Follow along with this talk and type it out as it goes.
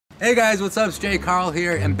Hey guys, what's up? It's Jay Carl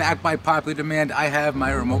here, and back by popular demand, I have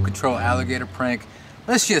my remote control alligator prank.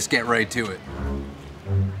 Let's just get right to it.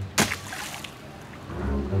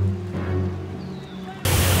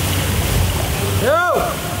 Yo!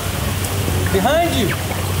 Behind you!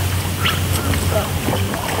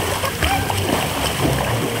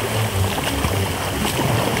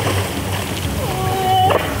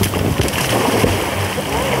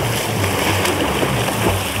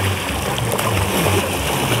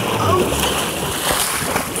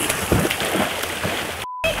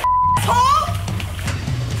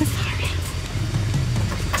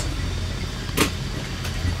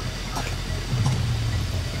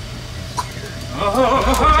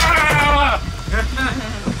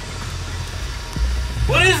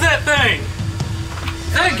 What is that thing?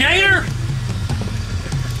 Is that a gator?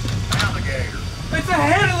 Alligator. It's a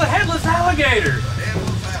headless alligator. A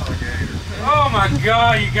headless alligator. Oh my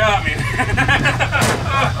God, you got me.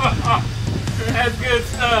 That's good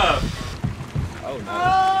stuff. Oh no.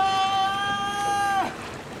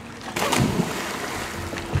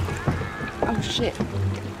 Oh shit.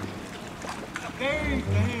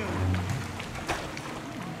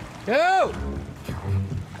 Yo!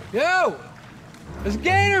 Yo! There's a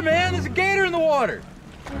gator, man! There's a gator in the water!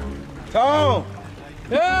 Tom!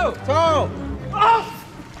 Yo! Tom! Oh!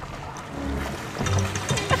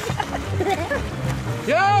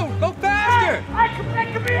 Yo! Go faster!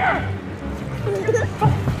 Come here.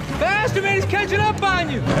 Faster, man! He's catching up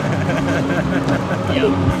on you!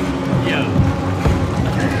 Yo.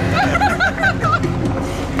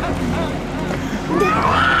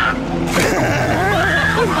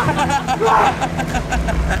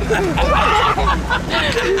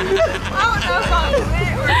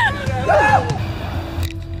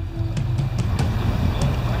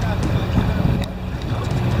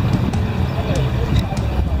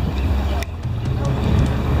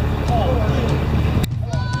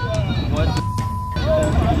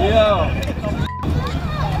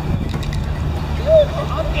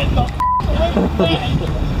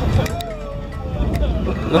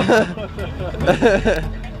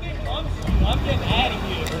 I'm getting out of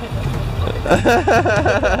here.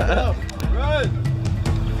 Run!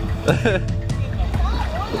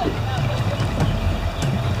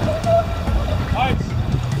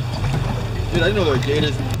 Dude, I didn't know there were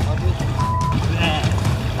gators.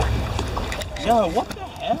 Yo, what the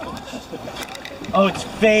hell? Oh, it's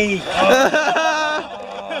fake.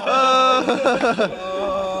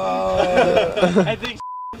 I think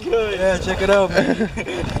good. Yeah, check it out, man.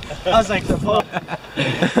 I was like, the fuck.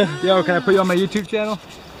 Yo, can I put you on my YouTube channel?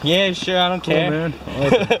 Yeah, sure, I don't care. Cool, man.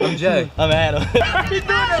 I'm Jay. I'm Adam.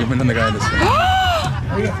 Zoom in on the guy in this thing.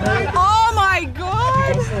 Oh my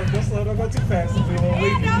god! Go slow, don't go too fast.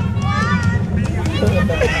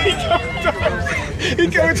 He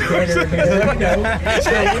coming towards us.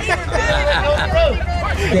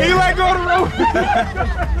 He let go of the rope.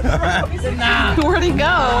 Where'd he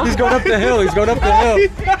go? He's going up the hill. He's going up the hill.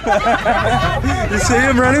 You see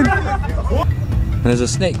him running? And there's a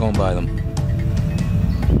snake going by them.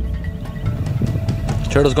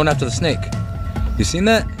 Turtle's going after the snake. You seen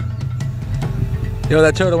that? Yo,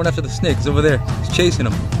 that turtle went after the snake. He's over there. He's chasing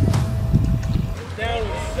him. That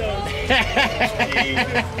was so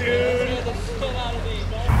Jesus, dude.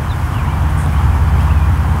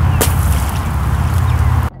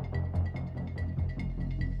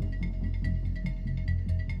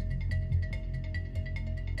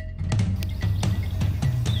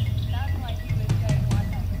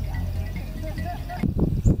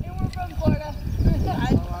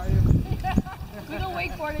 We go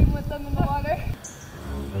wakeboarding with them in the water.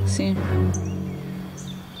 See.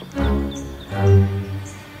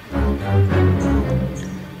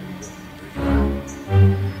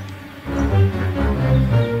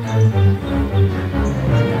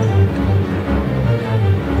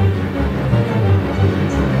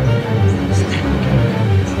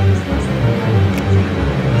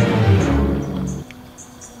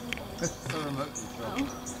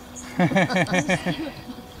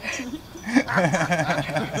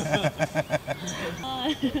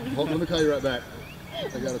 Well, let me call you right back.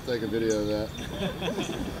 I gotta take a video of that.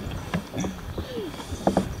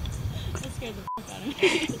 That scared the fuck out of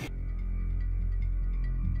me.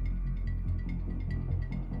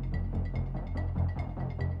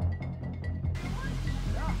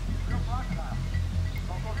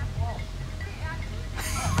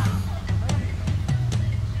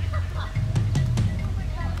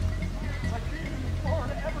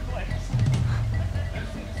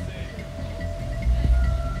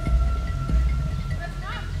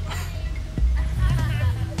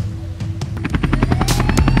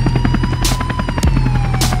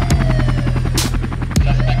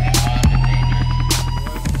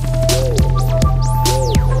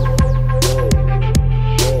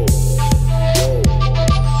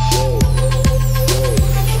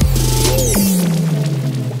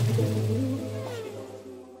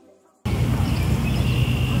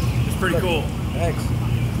 pretty cool. Thanks.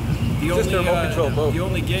 The Just only, a remote control boat. The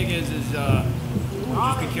only gig is just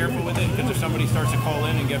be careful with it, because if somebody starts to call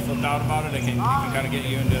in and get flipped out about it, it can kind of get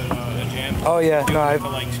you into a jam. Oh yeah, no, to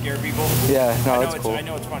like scare people. Yeah, no, it's it's cool. I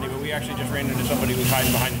know it's funny, but we actually just ran into somebody who's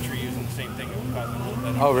hiding behind a tree using the same thing. It was causing a little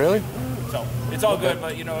bit. Oh really? So it's all good,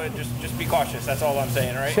 but you know, just be cautious. That's all I'm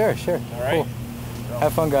saying, all right? Sure, sure. All right. Cool.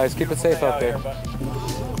 Have fun, guys. Keep it safe out there.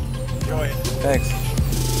 Enjoy it.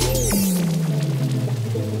 Thanks.